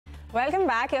Welcome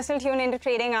back. You're still tuned into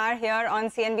Trading Hour here on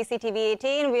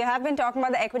CNBC-TV18. We have been talking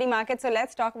about the equity market, so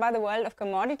let's talk about the world of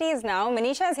commodities now.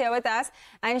 Manisha is here with us,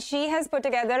 and she has put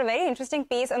together a very interesting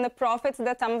piece on the profits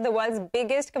that some of the world's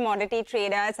biggest commodity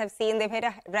traders have seen. They've hit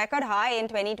a record high in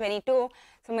 2022.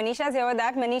 So Manisha is here with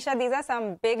that. Manisha, these are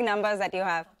some big numbers that you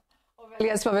have. Well,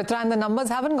 yes, Pavitra, and the numbers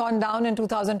haven't gone down in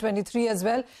 2023 as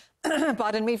well.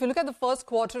 Pardon me. If you look at the first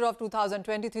quarter of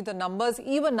 2023, the numbers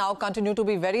even now continue to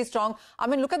be very strong. I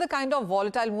mean, look at the kind of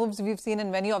volatile moves we've seen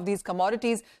in many of these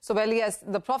commodities. So, well, yes,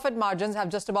 the profit margins have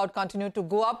just about continued to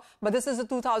go up. But this is the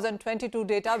 2022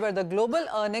 data where the global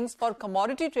earnings for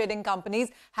commodity trading companies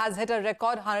has hit a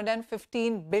record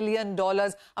 $115 billion.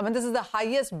 I mean, this is the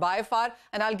highest by far.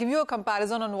 And I'll give you a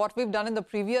comparison on what we've done in the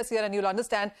previous year, and you'll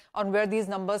understand on where these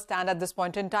numbers stand at this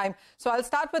point in time. So I'll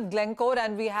start with Glencore,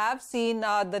 and we have seen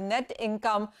the net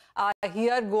income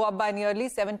here go up by nearly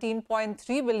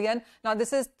 17.3 billion. Now,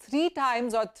 this is 3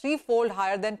 times or threefold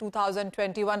higher than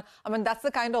 2021. I mean, that's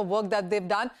the kind of work that they've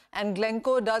done. And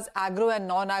Glencore does agro and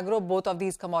non-agro, both of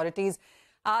these commodities.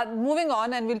 Moving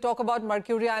on, and we'll talk about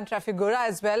Mercuria and Trafigura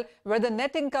as well, where the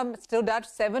net income stood at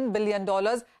 $7 billion,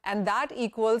 and that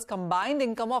equals combined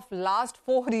income of last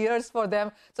 4 years for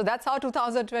them. So that's how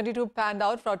 2022 panned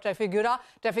out for Trafigura.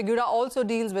 Trafigura also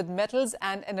deals with metals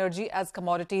and energy as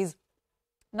commodities.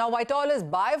 Now, White Oil is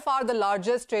by far the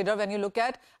largest trader when you look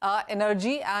at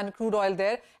energy and crude oil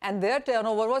there, and their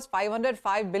turnover was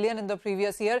 $505 billion in the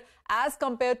previous year as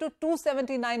compared to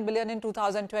 $279 billion in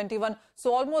 2021.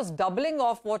 So almost doubling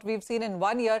of what we've seen in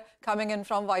 1 year coming in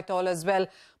from White Oil as well.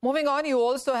 Moving on, you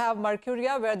also have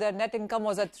Mercuria, where their net income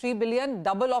was at $3 billion,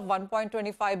 double of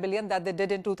 $1.25 billion that they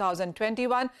did in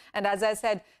 2021. And as I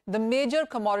said, the major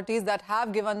commodities that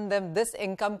have given them this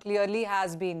income clearly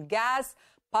has been gas,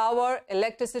 power,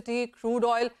 electricity, crude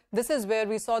oil. This is where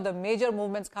we saw the major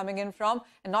movements coming in from,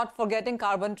 and not forgetting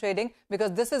carbon trading,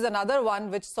 because this is another one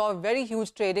which saw very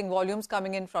huge trading volumes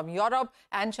coming in from Europe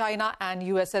and China and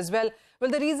US as well. Well,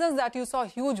 the reasons that you saw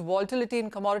huge volatility in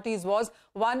commodities was,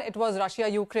 one, it was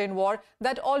Russia-Ukraine war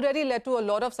that already led to a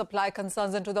lot of supply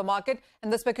concerns into the market,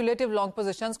 and the speculative long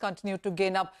positions continued to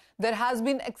gain up. There has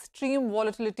been extreme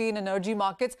volatility in energy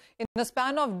markets. In a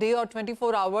span of day or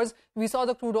 24 hours, we saw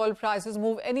the crude oil prices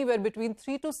move anywhere between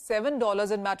 $3 to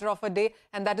 $7 in matter of a day,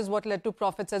 and that is what led to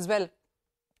profits as well.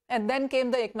 And then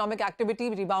came the economic activity,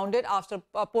 rebounded after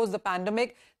post the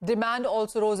pandemic. Demand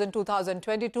also rose in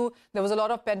 2022. There was a lot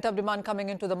of pent-up demand coming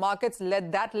into the markets.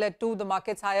 That led to the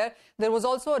markets higher. There was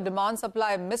also a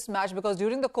demand-supply mismatch, because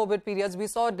during the COVID periods, we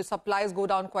saw the supplies go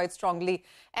down quite strongly.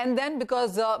 And then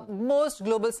because most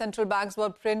global central banks were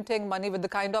printing money with the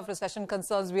kind of recession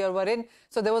concerns we were in,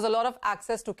 so there was a lot of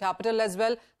access to capital as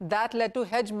well. That led to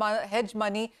hedge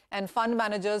money and fund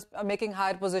managers making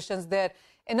higher positions there.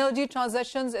 Energy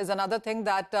transactions is another thing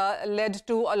that led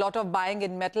to a lot of buying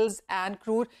in metals and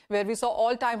crude, where we saw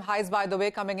all-time highs, by the way,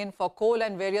 coming in for coal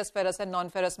and various ferrous and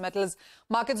non-ferrous metals.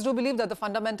 Markets do believe that the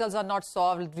fundamentals are not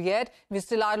solved yet. We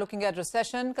still are looking at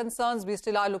recession concerns. We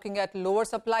still are looking at lower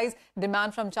supplies.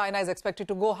 Demand from China is expected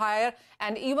to go higher.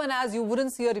 And even as you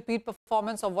wouldn't see a repeat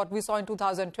performance of what we saw in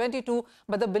 2022,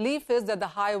 but the belief is that the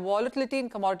high volatility in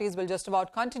commodities will just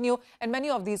about continue, and many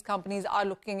of these companies are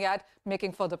looking at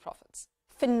making further profits.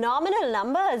 Phenomenal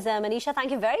numbers, Manisha.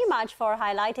 Thank you very much for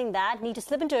highlighting that. Need to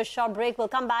slip into a short break. We'll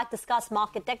come back, discuss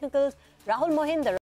market technicals. Rahul Mohinder.